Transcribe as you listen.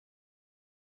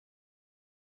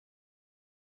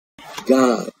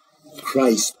God,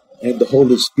 Christ, and the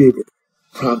Holy Spirit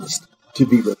promised to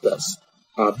be with us.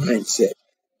 Our mindset,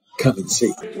 come and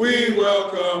see. We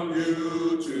welcome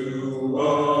you to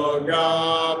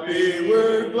Agape.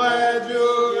 We're glad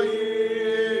you're here.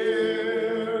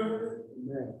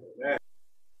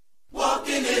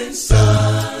 Walking in sunlight,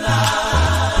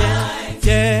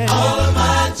 yeah. All of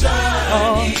my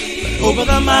journey, over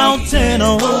the mountain,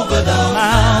 over the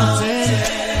mountain,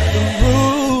 the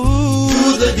road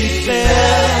to the deep end,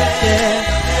 yeah.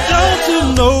 Don't you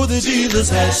know that Jesus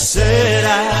has said,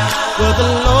 well, the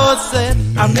Lord said,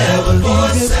 I'll never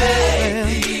leave you there.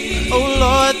 Oh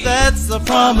Lord, that's a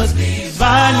promise,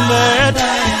 divine word,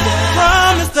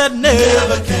 promise that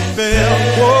never can fail.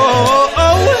 Oh,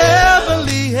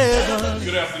 heavenly heaven.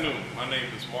 Good afternoon. My name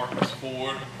is Marcus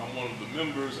Ford. I'm one of the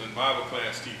members and Bible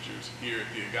class teachers here at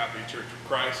the Agape Church of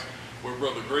Christ, where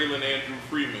Brother Graylin Andrew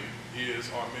Freeman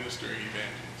is our minister and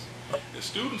evangelist. As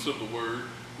students of the Word,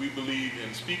 we believe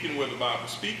in speaking where the Bible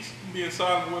speaks and being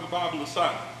silent where the Bible is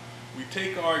silent. We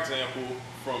take our example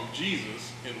from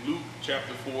Jesus in Luke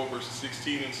chapter 4, verses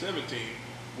 16 and 17,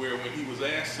 where when he was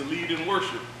asked to lead in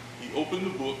worship, he opened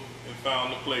the book and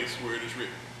found the place where it is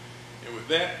written. And with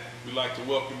that, we'd like to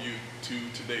welcome you to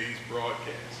today's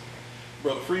broadcast.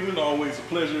 Brother Freeman, always a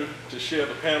pleasure to share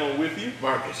the panel with you.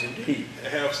 Marcus, indeed.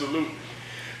 Absolutely.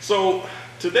 So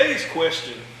today's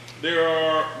question, there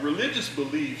are religious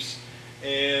beliefs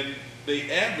and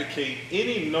they advocate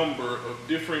any number of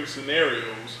different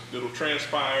scenarios that will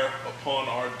transpire upon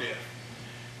our death.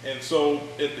 And so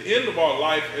at the end of our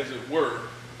life, as it were,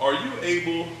 are you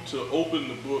able to open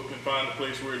the book and find the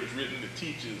place where it is written that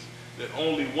teaches that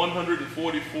only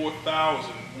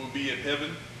 144,000 will be in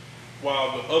heaven,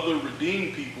 while the other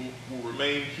redeemed people will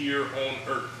remain here on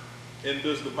earth? And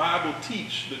does the Bible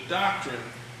teach the doctrine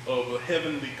of a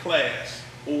heavenly class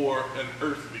or an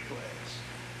earthly class?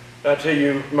 I tell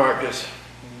you, Marcus,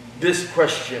 this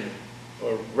question,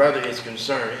 or rather its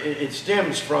concern, it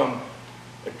stems from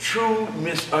a true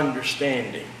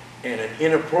misunderstanding and an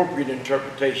inappropriate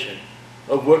interpretation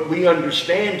of what we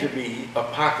understand to be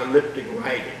apocalyptic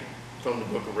writing from the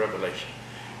book of Revelation.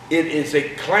 It is a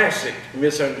classic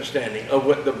misunderstanding of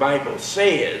what the Bible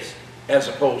says as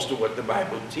opposed to what the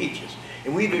Bible teaches.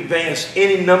 And we've advanced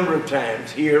any number of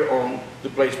times here on the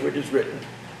place where it is written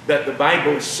that the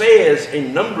Bible says a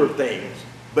number of things,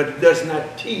 but it does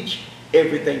not teach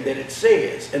everything that it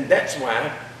says. And that's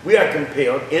why we are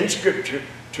compelled in Scripture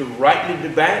to rightly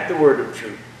divide the word of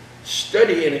truth,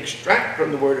 study and extract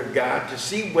from the Word of God to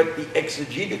see what the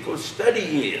exegetical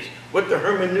study is, what the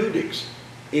hermeneutics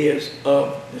is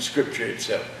of the Scripture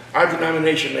itself. Our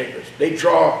denomination neighbors, they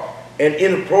draw an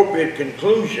inappropriate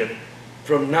conclusion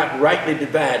from not rightly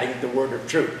dividing the word of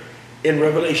truth. In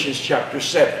Revelations chapter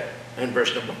 7 and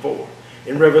verse number 4,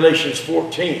 in Revelations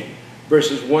 14,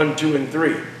 verses 1, 2, and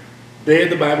 3, there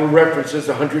the Bible references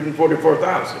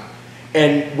 144,000.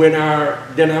 And when our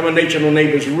denominational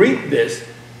neighbors read this,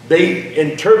 they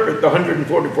interpret the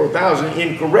 144,000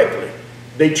 incorrectly.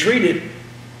 They treat it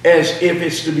as if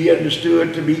it's to be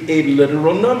understood to be a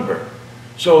literal number.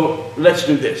 So let's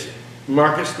do this.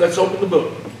 Marcus, let's open the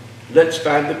book. Let's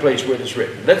find the place where it's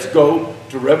written. Let's go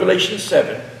to Revelation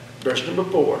 7, verse number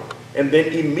 4, and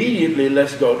then immediately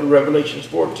let's go to Revelation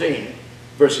 14,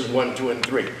 verses 1, 2, and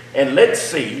 3. And let's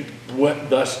see what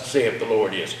thus saith the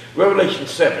Lord is. Revelation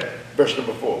 7, verse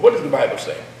number 4. What does the Bible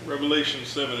say? Revelation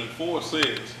 7 and 4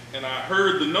 says, "And I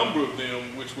heard the number of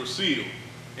them which were sealed,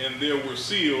 and there were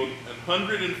sealed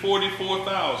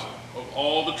 144,000 of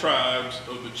all the tribes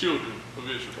of the children of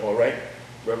Israel." All right.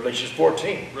 Revelation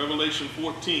 14. Revelation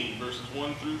 14, verses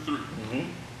 1 through 3.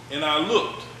 "And I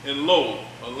looked, and lo,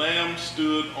 a lamb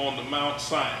stood on the Mount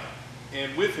Sinai,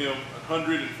 and with him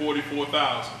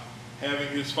 144,000, having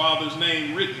his Father's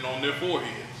name written on their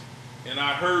foreheads. And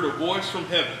I heard a voice from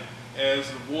heaven, as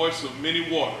the voice of many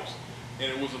waters,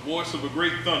 and it was the voice of a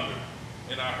great thunder.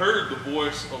 And I heard the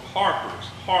voice of harpers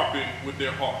harping with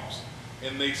their harps.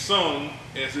 And they sung,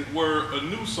 as it were, a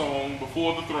new song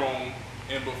before the throne,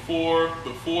 and before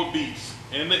the four beasts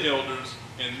and the elders,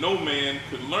 and no man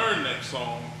could learn that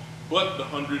song but the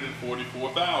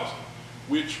 144,000,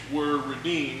 which were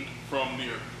redeemed from the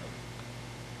earth."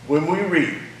 When we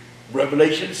read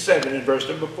Revelation 7 and verse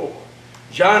number 4,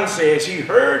 John says he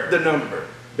heard the number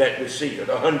that was sealed,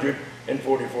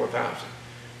 144,000.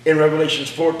 In Revelation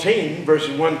 14,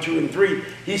 verses 1, 2, and 3,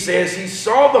 he says he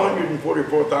saw the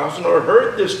 144,000 or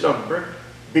heard this number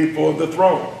before the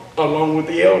throne, along with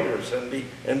the elders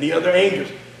and the other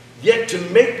angels. Yet to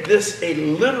make this a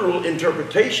literal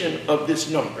interpretation of this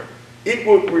number, it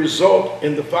would result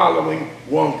in the following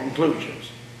wrong conclusions.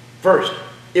 First,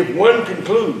 if one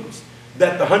concludes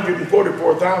that the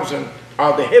 144,000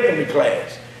 are the heavenly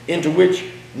class into which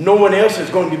no one else is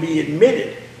going to be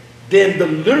admitted, then the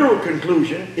literal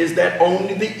conclusion is that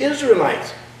only the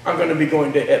Israelites are going to be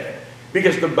going to heaven.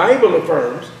 Because the Bible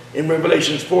affirms in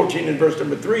Revelations 14 and verse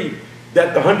number 3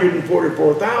 that the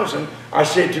 144,000 are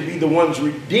said to be the ones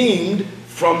redeemed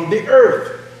from the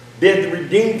earth. They're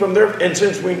redeemed from the earth. And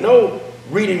since we know,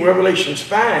 reading Revelations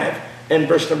 5 and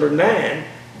verse number 9,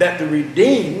 that the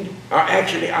redeemed are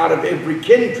actually out of every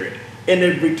kindred, in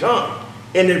every tongue,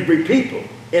 in every people,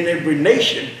 in every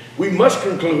nation, we must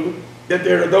conclude that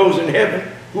there are those in heaven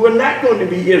who are not going to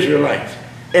be Israelites.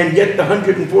 And yet the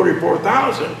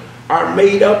 144,000 are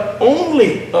made up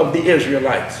only of the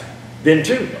Israelites. Then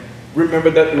too, remember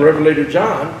that the Revelator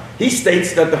John, he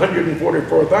states that the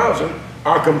 144,000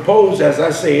 are composed, as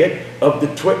I said, of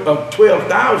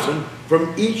 12,000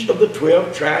 from each of the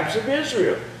 12 tribes of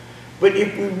Israel. But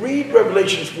if we read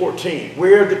Revelations 14,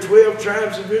 where the 12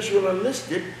 tribes of Israel are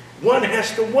listed, one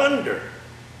has to wonder,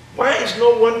 why is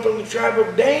no one from the tribe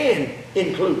of Dan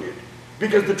included?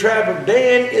 Because the tribe of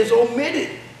Dan is omitted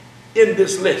in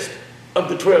this list of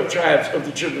the 12 tribes of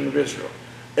the children of Israel.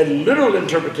 A literal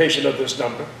interpretation of this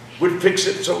number would fix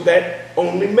it so that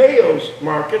only males,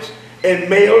 Marcus, and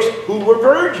males who were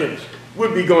virgins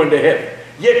would be going to heaven.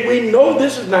 Yet we know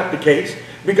this is not the case,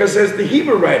 because as the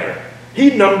Hebrew writer,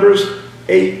 he numbers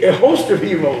a host of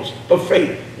heroes of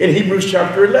faith in Hebrews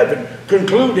chapter 11,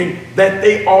 concluding that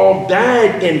they all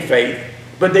died in faith,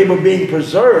 but they were being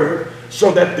preserved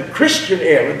so that the Christian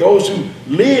era, those who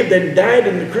lived and died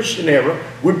in the Christian era,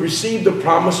 would receive the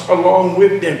promise along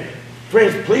with them.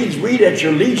 Friends, please read at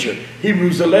your leisure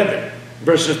Hebrews 11,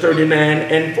 verses 39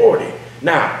 and 40.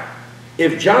 Now,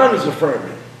 if John is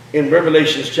affirming in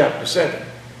Revelation chapter 7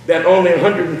 that only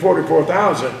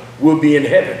 144,000 will be in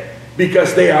heaven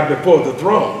because they are before the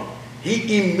throne,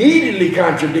 he immediately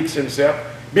contradicts himself,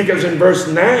 because in verse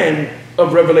 9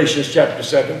 of Revelation chapter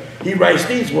 7, he writes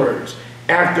these words,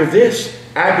 "After this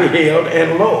I beheld,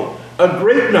 and lo, a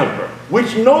great number,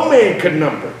 which no man could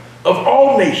number, of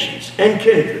all nations and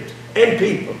kindreds and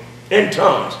people and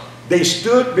tongues. They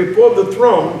stood before the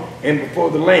throne and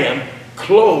before the Lamb,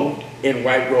 clothed in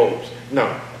white robes."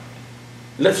 Now,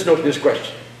 let's note this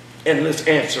question, and let's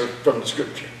answer from the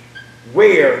scripture.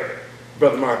 Where,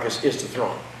 Brother Marcus, is the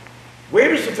throne?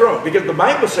 Where is the throne? Because the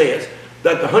Bible says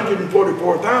that the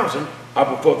 144,000 are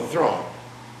before the throne.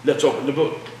 Let's open the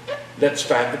book. Let's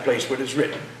find the place where it's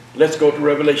written. Let's go to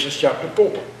Revelation chapter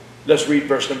 4. Let's read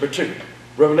verse number 2.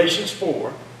 Revelations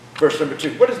 4, verse number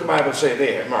 2. What does the Bible say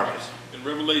there, Marcus? In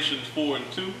Revelations 4 and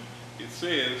 2, it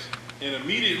says, "And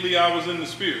immediately I was in the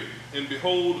Spirit, and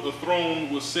behold, a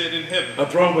throne was set in heaven." A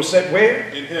throne was set where?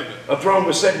 In heaven. A throne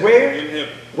was set where? In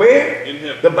heaven. Where? In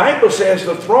heaven. The Bible says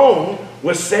the throne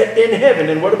was set in heaven.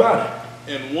 And what about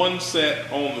it? And one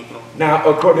sat on the throne. Now,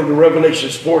 according to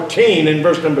Revelations 14 and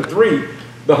verse number 3,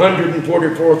 the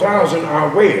 144,000 are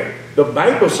where? The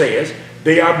Bible says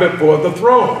they are before the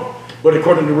throne. But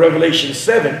according to Revelation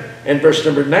 7 and verse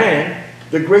number 9,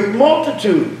 the great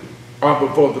multitude are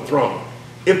before the throne.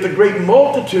 If the great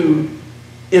multitude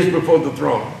is before the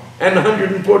throne, and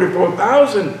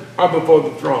 144,000 are before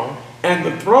the throne, and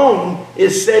the throne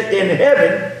is set in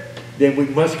heaven, then we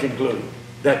must conclude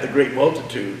that the great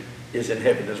multitude is in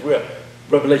heaven as well.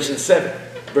 Revelation 7,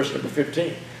 verse number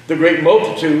 15. The great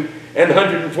multitude and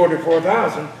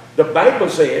 144,000, the Bible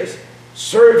says,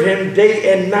 serve him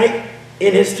day and night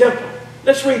in his temple.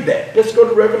 Let's read that. Let's go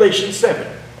to Revelation 7,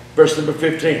 verse number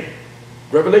 15.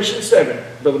 Revelation 7,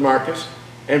 Brother Marcus,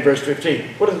 and verse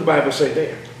 15. What does the Bible say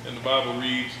there? And the Bible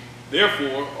reads,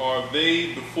 "Therefore are they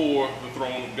before the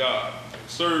throne of God, and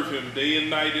serve him day and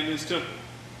night in his temple,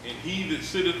 and he that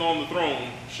sitteth on the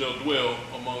throne shall dwell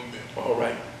among them." All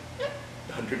right.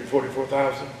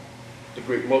 144,000, the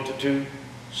great multitude,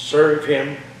 serve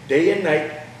him day and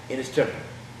night in his temple.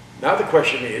 Now the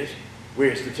question is, where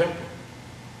is the temple?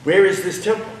 Where is this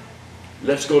temple?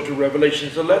 Let's go to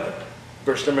Revelation 11,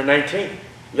 verse number 19.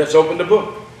 Let's open the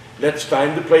book. Let's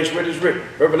find the place where it is written.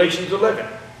 Revelation 11,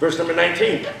 verse number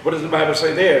 19. What does the Bible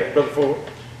say there, Brother Ford?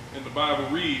 And the Bible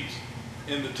reads,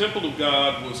 "And the temple of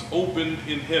God was opened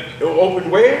in heaven."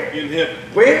 Opened where? In heaven.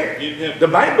 Where? In heaven. The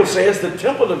Bible says the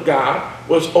temple of God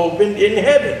was opened in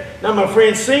heaven. Now, my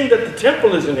friends, seeing that the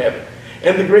temple is in heaven,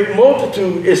 and the great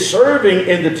multitude is serving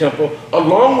in the temple,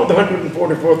 along with the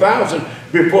 144,000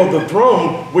 before the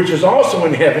throne, which is also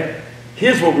in heaven,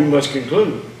 here's what we must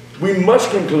conclude. We must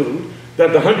conclude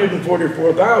that the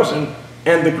 144,000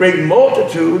 and the great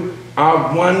multitude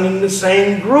are one and the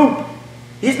same group.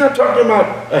 He's not talking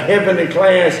about a heavenly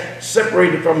class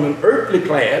separated from an earthly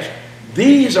class.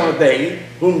 These are they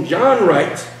whom John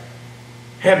writes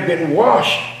have been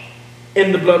washed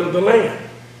in the blood of the Lamb.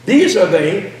 These are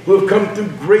they who have come through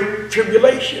great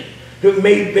tribulation, who have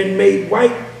been made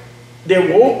white, their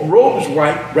robes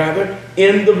white, rather,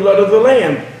 in the blood of the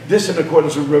Lamb. This in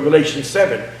accordance with Revelation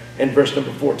 7 and verse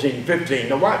number 14 and 15.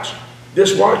 Now watch,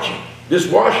 this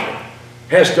washing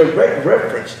has direct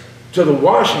reference to the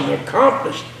washing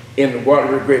accomplished in the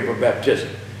watery grave of baptism.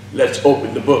 Let's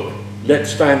open the book.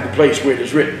 Let's find the place where it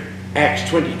is written. Acts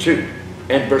 22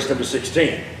 and verse number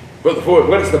 16. Brother Ford,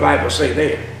 what does the Bible say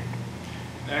there?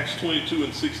 Acts 22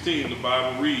 and 16, the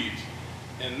Bible reads,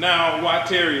 "And now why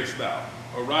tarriest thou?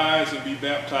 Arise and be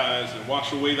baptized and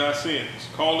wash away thy sins,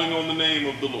 calling on the name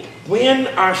of the Lord." When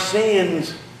are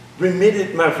sins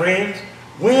remitted, my friends?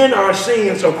 When are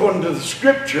sins, according to the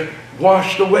scripture,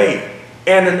 washed away?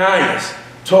 Ananias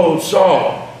told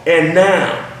Saul, "And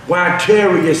now why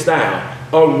tarriest thou?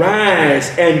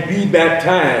 Arise and be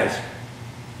baptized.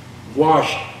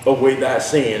 Wash away thy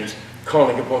sins,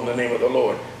 calling upon the name of the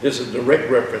Lord." This is a direct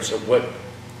reference of what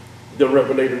the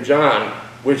Revelator John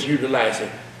was utilizing.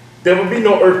 There will be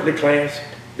no earthly class.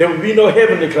 There will be no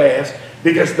heavenly class,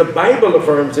 because the Bible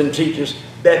affirms and teaches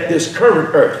that this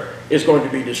current earth is going to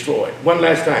be destroyed. One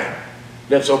last time,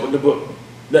 let's open the book.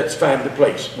 Let's find the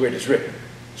place where it is written.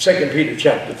 2 Peter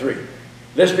chapter 3.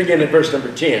 Let's begin at verse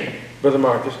number 10, Brother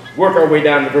Marcus. Work our way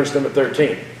down to verse number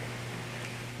 13.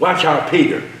 Watch how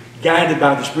Peter, guided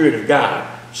by the Spirit of God,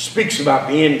 speaks about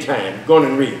the end time. Go on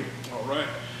and read. All right.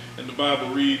 And the Bible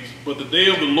reads, "But the day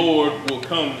of the Lord will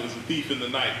come as a thief in the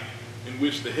night, in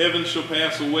which the heavens shall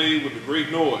pass away with a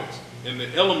great noise, and the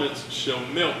elements shall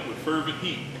melt with fervent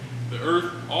heat. The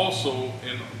earth also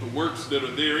and the works that are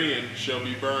therein shall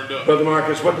be burned up." Brother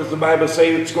Marcus, what does the Bible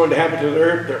say is going to happen to the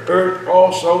earth? The earth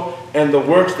also and the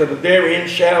works that are therein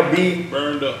shall be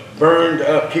burned up. Burned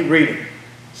up. Keep reading.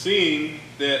 Seeing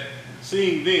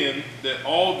then that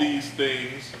all these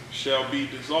things shall be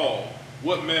dissolved,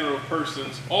 what manner of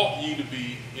persons ought ye to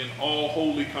be in all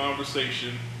holy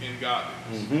conversation and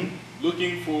godliness,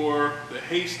 looking for the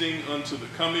hasting unto the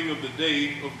coming of the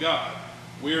day of God,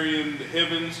 wherein the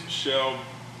heavens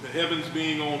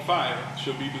being on fire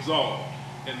shall be dissolved,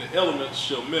 and the elements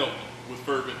shall melt with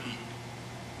fervent heat.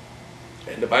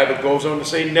 And the Bible goes on to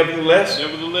say, nevertheless,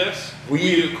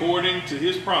 we according to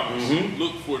his promise,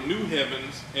 look for new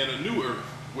heavens and a new earth,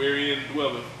 wherein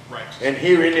dwelleth righteousness. And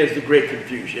herein is the great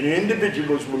confusion. And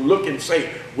individuals will look and say,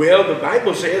 well, the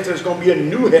Bible says there's going to be a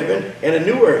new heaven and a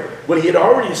new earth. Well, he had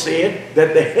already said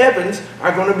that the heavens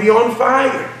are going to be on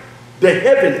fire. The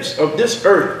heavens of this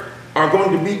earth are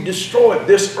going to be destroyed.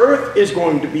 This earth is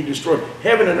going to be destroyed.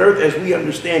 Heaven and earth, as we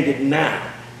understand it now,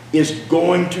 is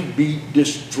going to be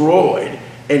destroyed,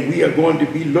 and we are going to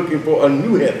be looking for a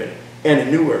new heaven and a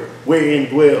new earth, wherein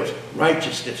dwells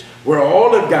righteousness, where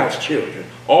all of God's children,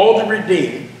 all the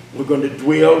redeemed, we're going to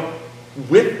dwell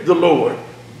with the Lord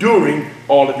during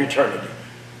all of eternity.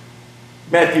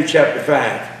 Matthew chapter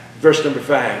 5, verse number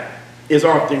 5, is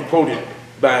often quoted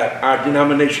by our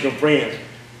denominational friends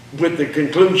with the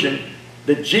conclusion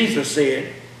that Jesus said,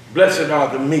 "Blessed are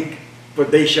the meek, for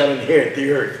they shall inherit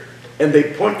the earth." And they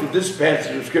point to this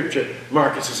passage of scripture,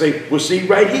 Marcus, and say, well, see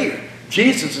right here,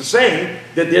 Jesus is saying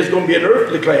that there's going to be an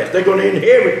earthly class. They're going to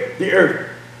inherit the earth.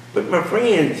 But my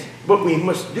friends, what we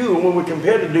must do, and what we're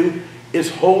compelled to do,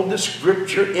 is hold the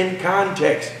scripture in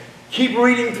context. Keep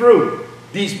reading through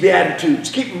these Beatitudes.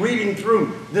 Keep reading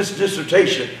through this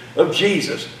dissertation of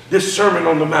Jesus, this Sermon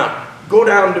on the Mount. Go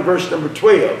down to verse number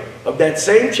 12 of that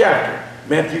same chapter,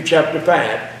 Matthew chapter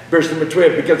 5. Verse number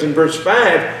 12, because in verse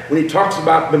 5, when he talks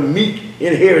about the meek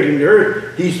inheriting the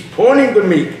earth, he's pointing the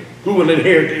meek who will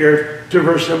inherit the earth to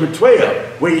verse number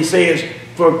 12, where he says,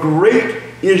 "For great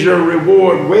is your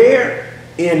reward," where?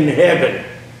 In heaven.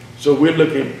 So we're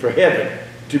looking for heaven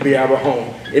to be our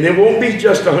home. And it won't be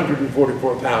just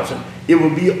 144,000. It will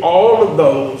be all of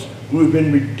those who have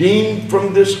been redeemed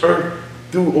from this earth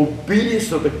through obedience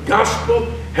to the gospel,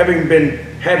 having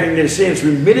their sins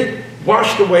remitted,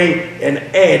 washed away, and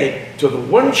added to the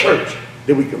one church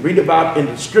that we can read about in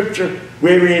the scripture,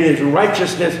 wherein is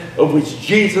righteousness, of which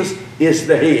Jesus is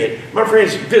the head. My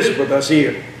friends, visit with us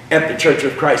here at the Church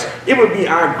of Christ. It would be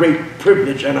our great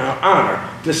privilege and our honor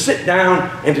to sit down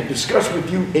and to discuss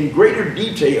with you in greater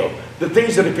detail the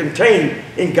things that are contained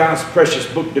in God's precious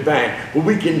book divine, where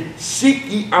we can seek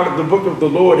ye out of the book of the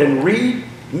Lord and read,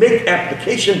 make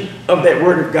application of that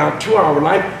word of God to our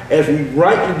life as we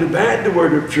rightly divide the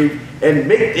word of truth and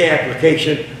make the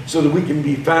application so that we can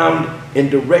be found in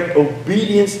direct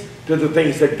obedience to the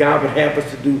things that God would have us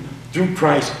to do through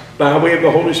Christ by way of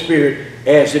the Holy Spirit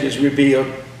as it is revealed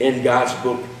in God's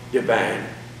book divine.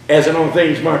 As in all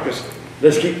things, Marcus,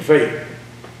 let's keep faith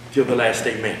till the last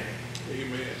amen.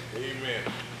 Amen. Amen.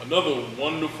 Another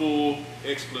wonderful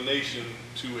explanation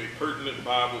to a pertinent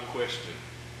Bible question,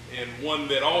 and one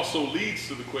that also leads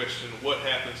to the question, what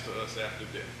happens to us after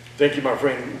death? Thank you, my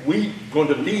friend. We're going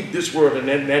to leave this world, and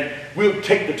then we'll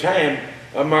take the time,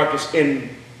 Marcus,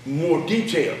 in more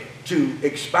detail to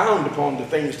expound upon the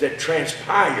things that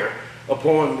transpire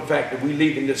upon the fact that we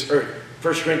leave in this earth.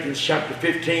 1 Corinthians chapter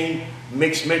 15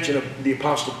 makes mention of the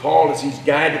Apostle Paul as he's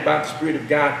guided by the Spirit of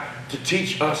God to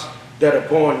teach us that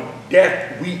upon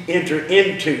death we enter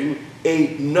into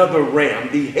another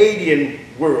realm, the Hadean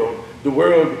world, the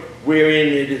world wherein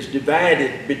it is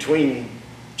divided between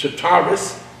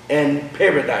Tartarus and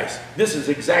paradise. This is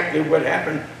exactly what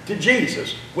happened to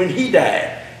Jesus. When he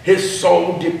died, his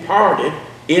soul departed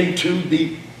into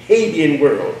the Hadean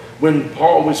world. When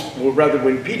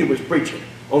when Peter was preaching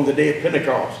on the day of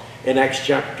Pentecost in Acts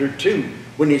chapter 2,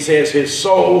 when he says his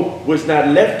soul was not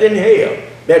left in hell.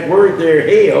 That word there,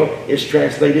 hell, is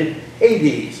translated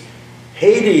Hades.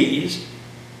 Hades,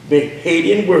 the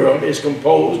Hadean world, is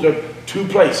composed of two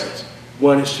places.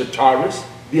 One is Tartarus,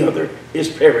 the other is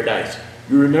paradise.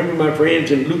 You remember, my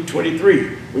friends, in Luke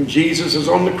 23, when Jesus is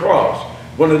on the cross,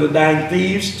 one of the dying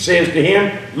thieves says to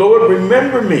him, Lord,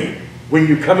 remember me when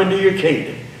you come into your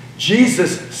kingdom.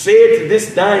 Jesus said to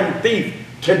this dying thief,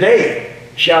 today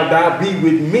shalt thou be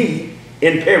with me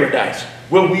in paradise.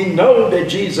 Well, we know that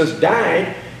Jesus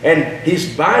died and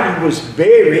his body was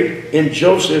buried in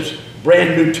Joseph's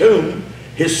brand new tomb.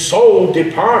 His soul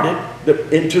departed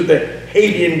into the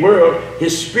Hadean world.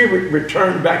 His spirit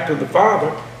returned back to the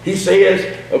Father. He says,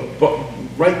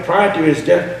 right prior to his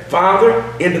death, Father,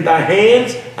 into thy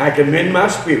hands I commend my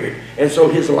spirit. And so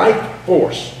his life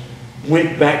force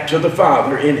went back to the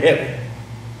Father in heaven.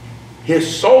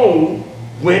 His soul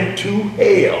went to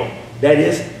hell, that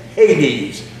is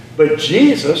Hades. But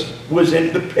Jesus was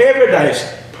in the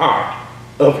paradise part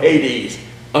of Hades,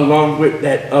 along with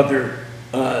that other,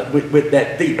 with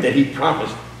that thief that he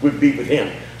promised would be with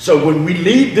him. So when we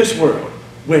leave this world,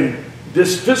 when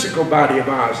this physical body of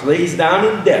ours lays down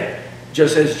in death,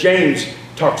 just as James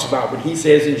talks about when he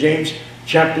says in James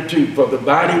chapter 2, for the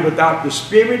body without the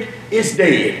spirit is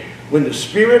dead. When the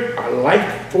spirit, our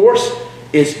life force,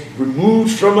 is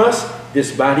removed from us,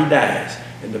 this body dies.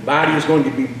 And the body is going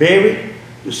to be buried.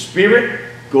 The spirit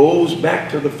goes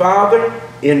back to the Father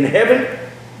in heaven.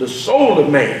 The soul of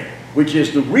man, which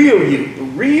is the real you, the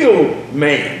real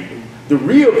man, the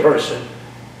real person,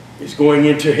 is going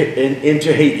into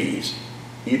Hades,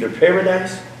 either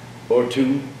paradise or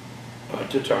to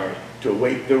Tartarus, to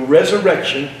await the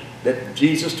resurrection that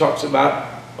Jesus talks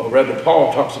about, or rather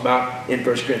Paul talks about in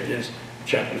 1 Corinthians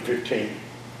chapter 15,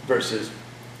 verses,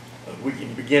 we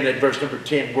can begin at verse number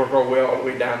 10, work our way all the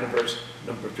way down to verse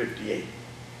number 58.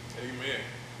 Amen.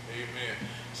 Amen.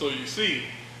 So you see,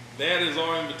 that is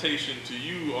our invitation to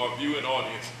you, our viewing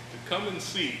audience, to come and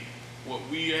see what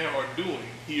we are doing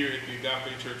here at the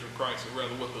Agape Church of Christ, or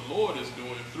rather what the Lord is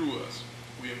doing through us.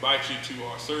 We invite you to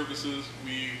our services.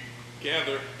 We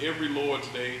gather every Lord's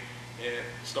Day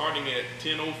starting at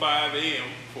 10:05 a.m.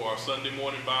 for our Sunday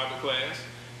morning Bible class.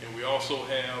 And we also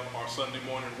have our Sunday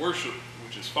morning worship,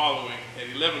 which is following at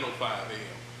 11:05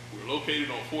 a.m. We're located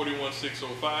on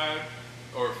 41605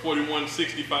 or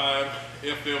 4165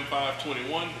 FM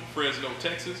 521 in Fresno,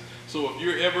 Texas. So if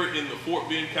you're ever in the Fort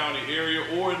Bend County area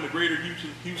or in the greater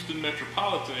Houston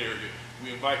metropolitan area,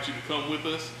 we invite you to come with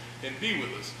us and be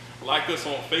with us. Like us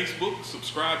on Facebook,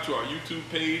 subscribe to our YouTube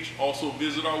page, also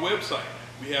visit our website.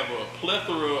 We have a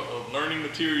plethora of learning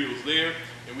materials there,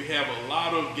 and we have a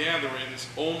lot of gatherings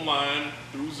online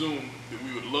through Zoom that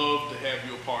we would love to have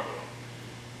you a part of.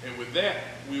 And with that,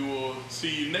 we will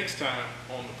see you next time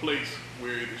on The Place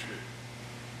Where It Is Written.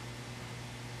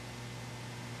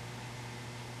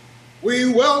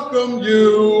 We welcome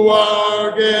you,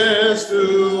 our guest,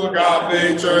 to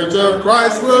Agape Church of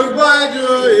Christ. We're glad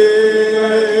you're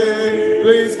here.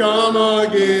 Please come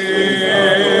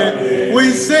again. We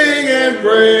sing and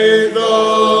praise the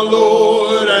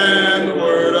Lord, and the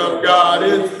Word of God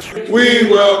is. We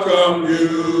welcome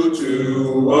you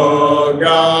to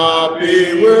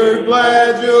Agape. We're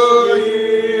glad you're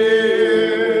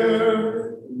here.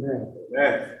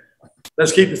 Amen.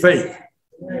 Let's keep the faith.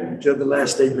 Till the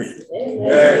last amen.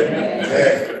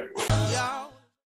 Amen.